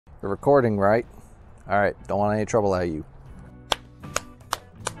You're recording, right? All right, don't want any trouble out of you.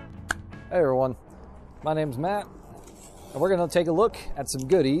 Hey everyone, my name's Matt, and we're gonna take a look at some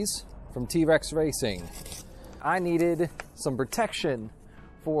goodies from T-Rex Racing. I needed some protection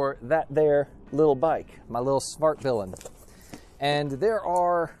for that there little bike, my little Svartpilen. And there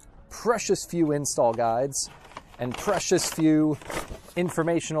are precious few install guides and precious few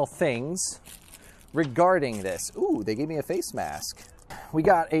informational things regarding this. Ooh, they gave me a face mask. We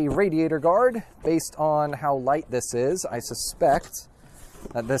got a radiator guard based on how light this is. I suspect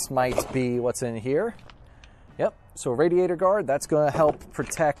that this might be what's in here. Yep, so radiator guard, that's gonna help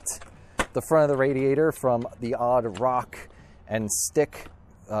protect the front of the radiator from the odd rock and stick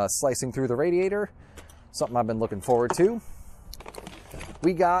slicing through the radiator. Something I've been looking forward to.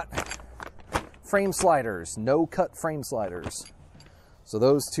 We got frame sliders, no cut frame sliders. So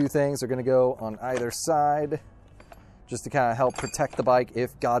those two things are gonna go on either side just to kind of help protect the bike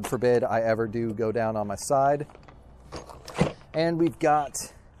if, God forbid, I ever do go down on my side. And we've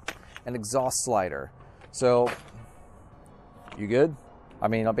got an exhaust slider. So, you good? I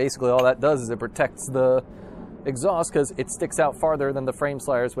mean, basically all that does is it protects the exhaust because it sticks out farther than the frame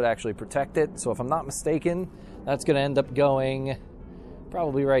sliders would actually protect it. So if I'm not mistaken, that's gonna end up going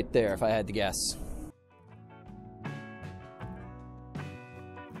probably right there if I had to guess.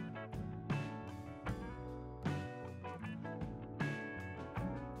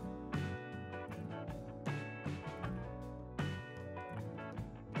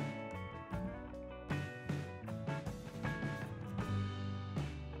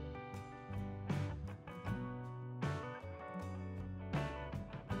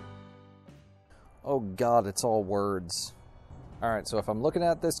 Oh God, it's all words. All right, so if I'm looking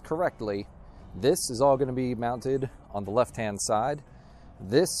at this correctly, this is all gonna be mounted on the left-hand side.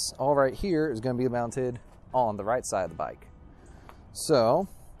 This all right here is gonna be mounted on the right side of the bike. So,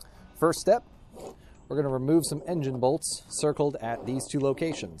 first step, we're gonna remove some engine bolts circled at these two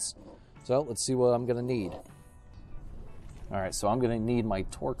locations. So let's see what I'm gonna need. All right, so I'm gonna need my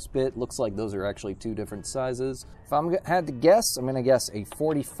Torx bit. Looks like those are actually two different sizes. If I had to guess, I'm gonna guess a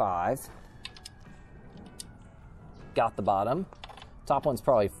 45. Got the bottom. Top one's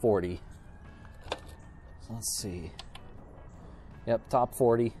probably 40. So let's see. Yep, top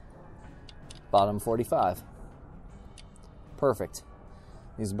 40, bottom 45. Perfect.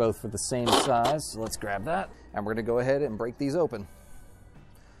 These are both for the same size, so let's grab that. And we're gonna go ahead and break these open,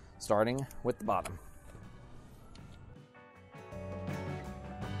 starting with the bottom.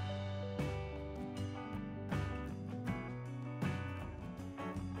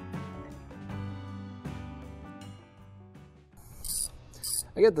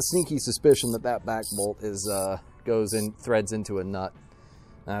 I get the sneaky suspicion that that back bolt is threads into a nut.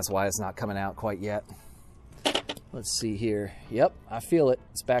 That's why it's not coming out quite yet. Let's see here. Yep, I feel it.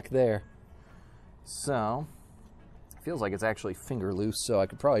 It's back there. So, it feels like it's actually finger loose, so I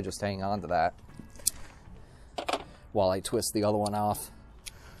could probably just hang on to that while I twist the other one off.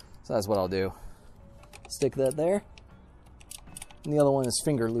 So that's what I'll do. Stick that there. And the other one is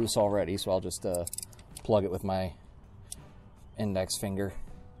finger loose already, so I'll just plug it with my index finger.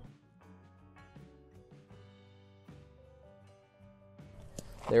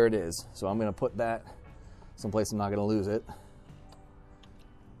 There it is. So I'm gonna put that someplace I'm not gonna lose it.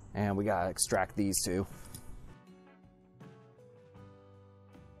 And we gotta extract these two.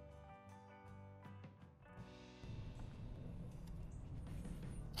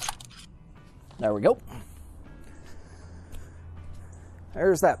 There we go.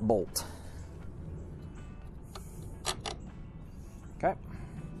 There's that bolt. Okay,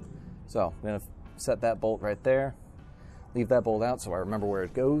 so I'm gonna set that bolt right there. Leave that bolt out so I remember where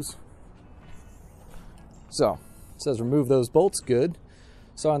it goes. So, it says remove those bolts, good.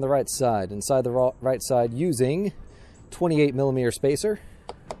 So on the right side, inside the right side using 28mm spacer.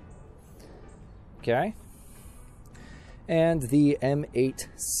 Okay. And the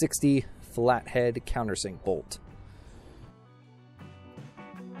M860 flathead countersink bolt.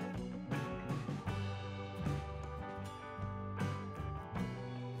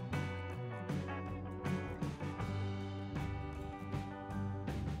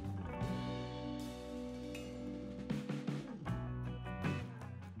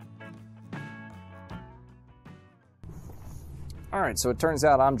 All right, so it turns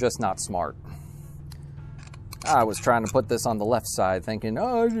out I'm just not smart. I was trying to put this on the left side, thinking,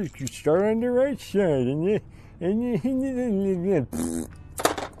 oh, you start on the right side,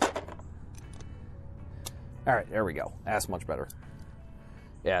 all right, there we go. That's much better.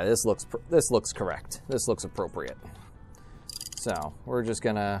 Yeah, this looks correct. This looks appropriate. So we're just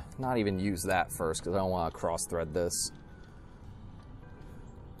gonna not even use that first because I don't want to cross thread this.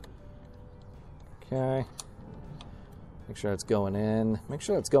 Okay. Make sure it's going in. Make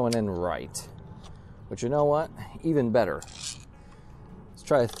sure it's going in right. But you know what? Even better. Let's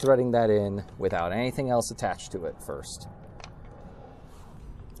try threading that in without anything else attached to it first.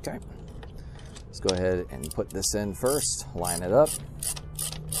 Okay. Let's go ahead and put this in first. Line it up.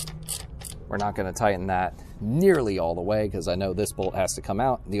 We're not going to tighten that nearly all the way because I know this bolt has to come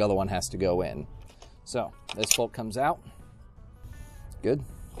out. The other one has to go in. So this bolt comes out. Good.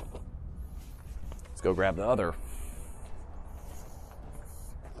 Let's go grab the other.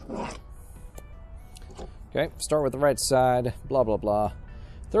 Okay, start with the right side, blah, blah, blah.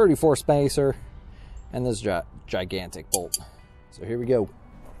 34 spacer, and this gigantic bolt. So here we go.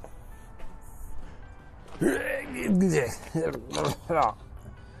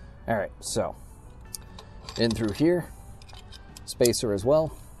 All right, so in through here, spacer as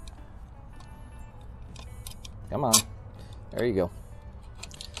well. Come on, there you go.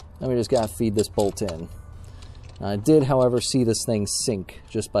 Now we just gotta feed this bolt in. Now, I did, however, see this thing sink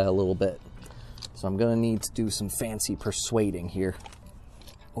just by a little bit. So I'm gonna need to do some fancy persuading here.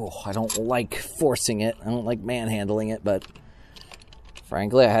 Oh, I don't like forcing it. I don't like manhandling it, but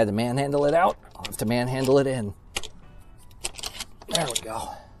frankly, I had to manhandle it out. I'll have to manhandle it in. There we go.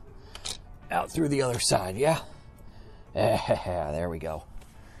 Out through the other side, yeah? There we go.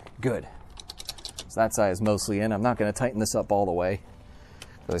 Good. So that side is mostly in. I'm not gonna tighten this up all the way,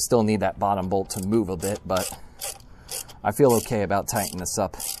 because I still need that bottom bolt to move a bit, but I feel okay about tightening this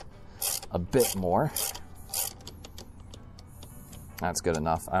up a bit more. That's good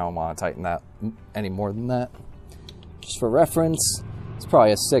enough. I don't want to tighten that any more than that. Just for reference, it's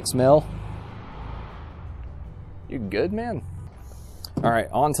probably a 6 mil. You good, man? All right,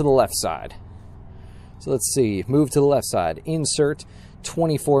 on to the left side. So let's see, move to the left side. Insert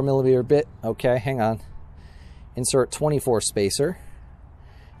 24 millimeter bit. Okay, hang on. Insert 24 spacer.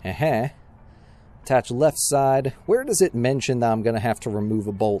 Attach left side. Where does it mention that I'm going to have to remove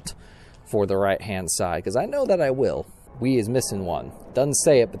a bolt for the right hand side? Because I know that I will. We is missing one. Doesn't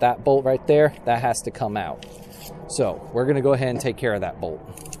say it, but that bolt right there, that has to come out. So we're going to go ahead and take care of that bolt.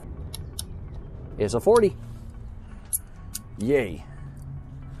 Here's a 40. Yay.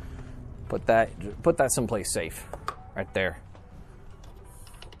 Put that someplace safe. Right there.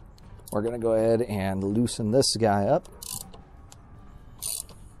 We're going to go ahead and loosen this guy up.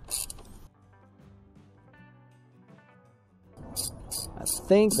 I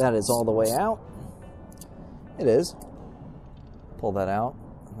think that is all the way out. It is. Pull that out.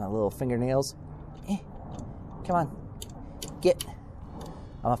 My little fingernails. Come on. Get.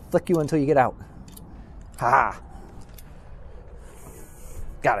 I'm gonna flick you until you get out. Ha!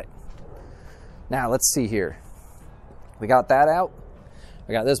 Got it. Now let's see here. We got that out.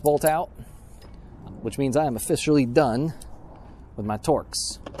 I got this bolt out, which means I am officially done with my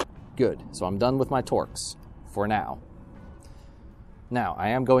Torx. Good. So I'm done with my Torx for now. Now, I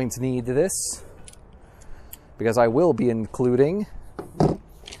am going to need this because I will be including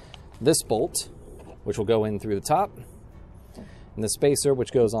this bolt, which will go in through the top, and the spacer,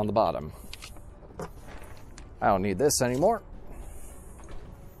 which goes on the bottom. I don't need this anymore.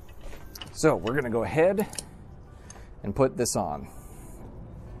 So we're going to go ahead and put this on.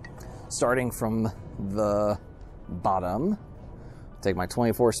 Starting from the bottom, take my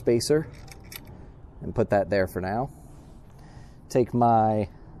 24 spacer and put that there for now. Take my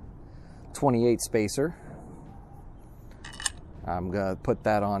 28 spacer. I'm gonna put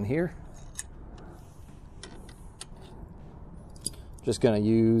that on here. Just gonna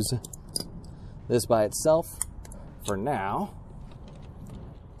use this by itself for now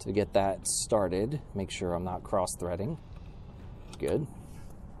to get that started. Make sure I'm not cross-threading. Good.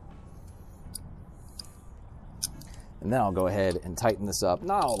 And then I'll go ahead and tighten this up,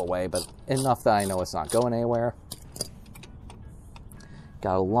 not all the way, but enough that I know it's not going anywhere.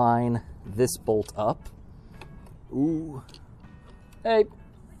 Gotta line this bolt up. Ooh. Hey.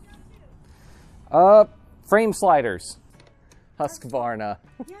 Frame sliders. Husqvarna.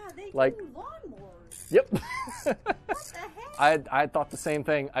 Yeah, they like, do lawnmowers. Yep. What the heck? I thought the same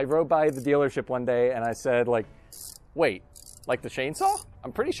thing. I rode by the dealership one day and I said, like, wait, like the chainsaw?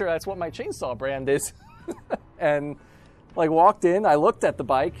 I'm pretty sure that's what my chainsaw brand is. And like walked in, I looked at the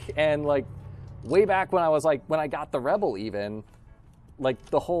bike, and like way back when I was like, when I got the Rebel even, like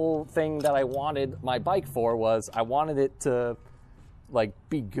the whole thing that I wanted my bike for was I wanted it to like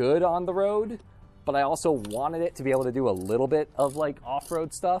be good on the road, but I also wanted it to be able to do a little bit of like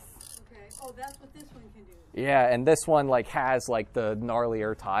off-road stuff. Okay. Oh, that's what this one can do. Yeah, and this one like has like the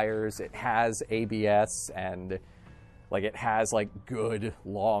gnarlier tires. It has ABS, and like it has like good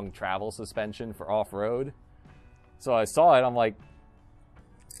long travel suspension for off-road. So I saw it, I'm like,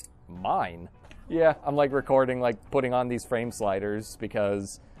 mine. Yeah, I'm like recording, like putting on these frame sliders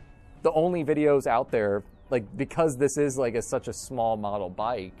because the only videos out there, like because this is like such a small model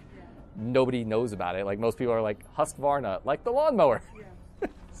bike, nobody knows about it. Like most people are like Husqvarna, like the lawnmower. Yeah.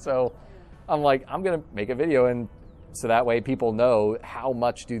 So I'm like, I'm gonna make a video, and so that way people know how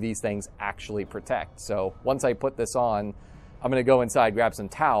much do these things actually protect. So once I put this on, I'm gonna go inside, grab some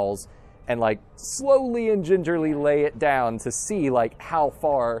towels, and like slowly and gingerly lay it down to see like how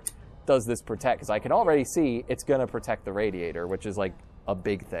far does this protect, because I can already see it's gonna protect the radiator, which is like a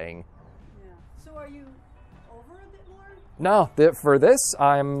big thing. Yeah. So are you over a bit more? No, for this,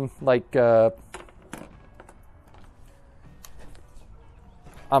 I'm like,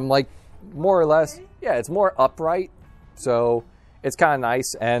 more or less, yeah, it's more upright. So it's kind of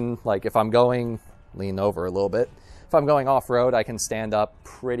nice. And like if I'm going, lean over a little bit. If I'm going off-road, I can stand up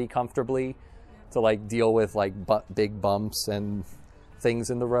pretty comfortably to like deal with like big bumps and things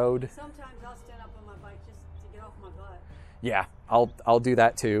in the road. Sometimes I'll stand up on my bike just to get off my butt. Yeah, I'll do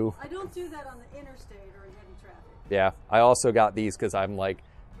that too. I don't do that on the interstate or in heavy traffic. Yeah, I also got these because I'm like,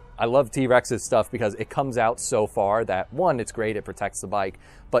 I love T-Rex's stuff because it comes out so far that one, it's great, it protects the bike,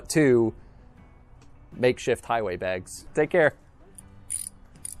 but two, makeshift highway bags. Take care.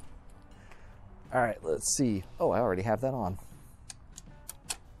 All right, let's see. Oh, I already have that on.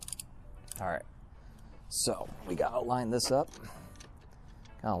 All right, so we gotta line this up.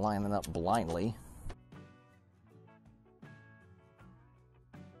 Gotta line it up blindly.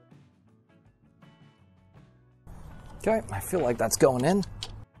 Okay, I feel like that's going in.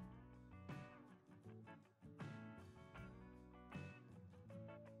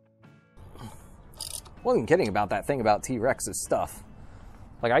 Wasn't kidding about that thing about T-Rex's stuff.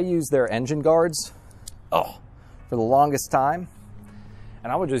 Like I used their engine guards, for the longest time.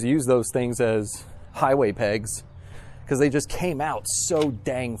 And I would just use those things as highway pegs because they just came out so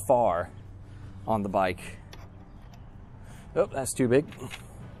dang far on the bike. Oh, that's too big.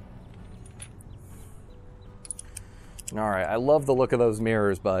 All right, I love the look of those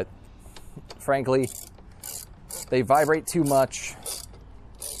mirrors, but frankly, they vibrate too much.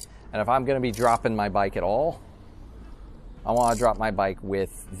 And if I'm gonna be dropping my bike at all, I wanna drop my bike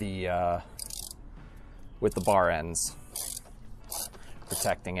with the bar ends,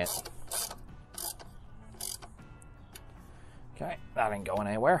 protecting it. Okay, that ain't going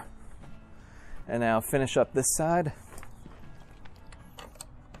anywhere. And now finish up this side.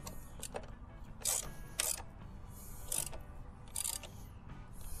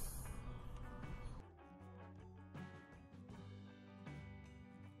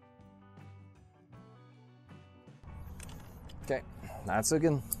 Okay, that's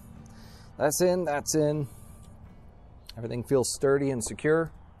again. That's in, that's in. Everything feels sturdy and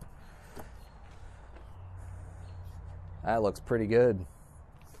secure. That looks pretty good.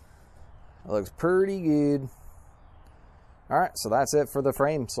 That looks pretty good. All right, so that's it for the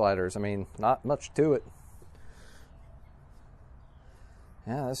frame sliders. I mean, not much to it.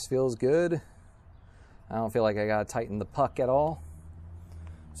 Yeah, this feels good. I don't feel like I gotta tighten the puck at all.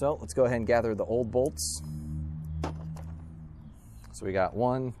 So let's go ahead and gather the old bolts. So we got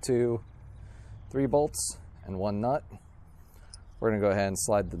 1, 2, 3 bolts and 1 nut. We're gonna go ahead and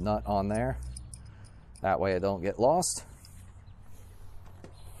slide the nut on there. That way it don't get lost.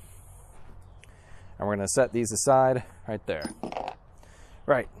 And we're gonna set these aside right there.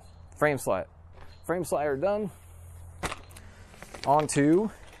 Right, frame slider done. On to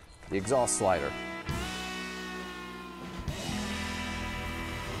the exhaust slider.